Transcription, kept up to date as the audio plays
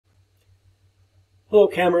Hello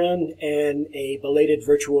Cameron, and a belated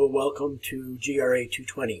virtual welcome to GRA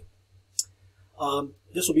 220.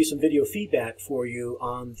 This will be some video feedback for you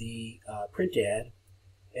on the print ad,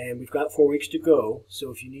 and we've got 4 weeks to go, so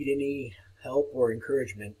if you need any help or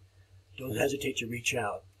encouragement, don't hesitate to reach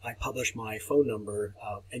out. I publish my phone number,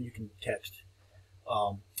 and you can text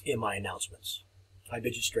in my announcements. I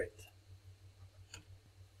bid you strength.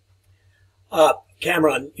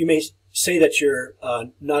 Cameron, you may say that you're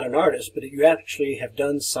not an artist, but you actually have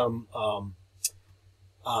done some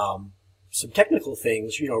technical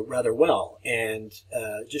things, rather well, and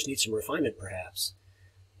just need some refinement, perhaps.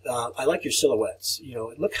 I like your silhouettes.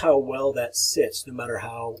 Look how well that sits, no matter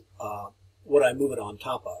how what I move it on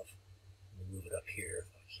top of. Let me move it up here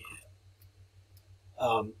if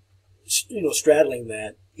I can. Straddling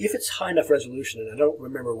that. If it's high enough resolution, and I don't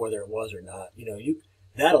remember whether it was or not,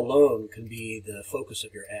 that alone can be the focus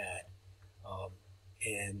of your ad.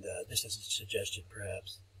 This is a suggestion,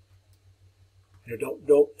 perhaps.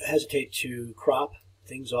 Don't hesitate to crop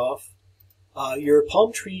things off. Your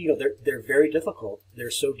palm tree, they're very difficult. They're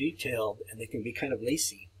so detailed, and they can be kind of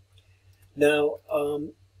lacy. Now,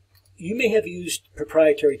 you may have used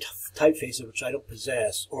proprietary typefaces, which I don't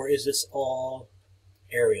possess, or is this all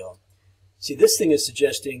Arial? See, this thing is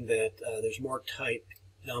suggesting that there's more type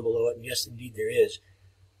down below it, and yes, indeed there is.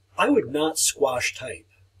 I would not squash type.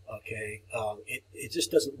 Okay, it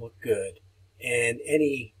just doesn't look good, and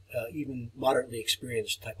any even moderately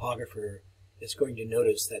experienced typographer is going to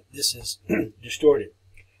notice that this is distorted.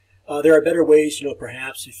 There are better ways,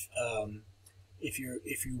 perhaps if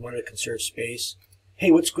you want to conserve space.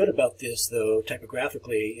 Hey, what's good about this though,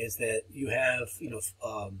 typographically, is that you have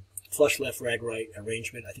flush left, rag right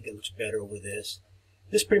arrangement. I think it looks better over this.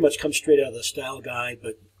 This pretty much comes straight out of the style guide,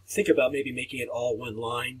 but think about maybe making it all one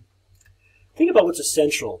line. Think about what's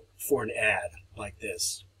essential for an ad like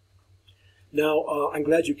this. Now, I'm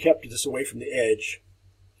glad you kept this away from the edge,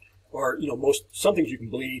 or some things you can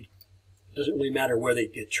bleed. It doesn't really matter where they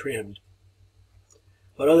get trimmed,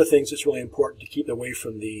 but other things it's really important to keep away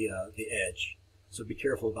from the edge. So be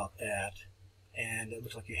careful about that. And it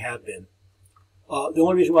looks like you have been. The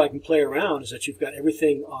only reason why I can play around is that you've got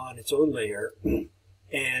everything on its own layer,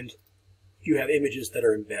 and you have images that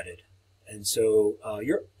are embedded. And so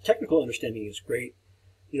your technical understanding is great.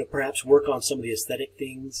 Perhaps work on some of the aesthetic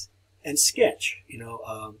things and sketch.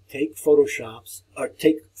 Take photoshops or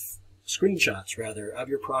take screenshots rather of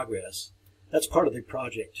your progress. That's part of the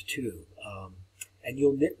project too. And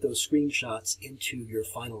you'll knit those screenshots into your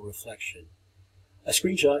final reflection. A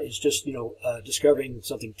screenshot is just discovering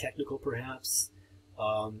something technical, perhaps.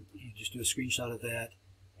 You just do a screenshot of that.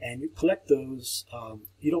 And you collect those.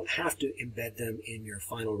 You don't have to embed them in your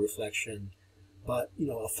final reflection, but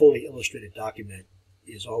a fully illustrated document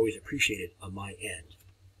is always appreciated on my end.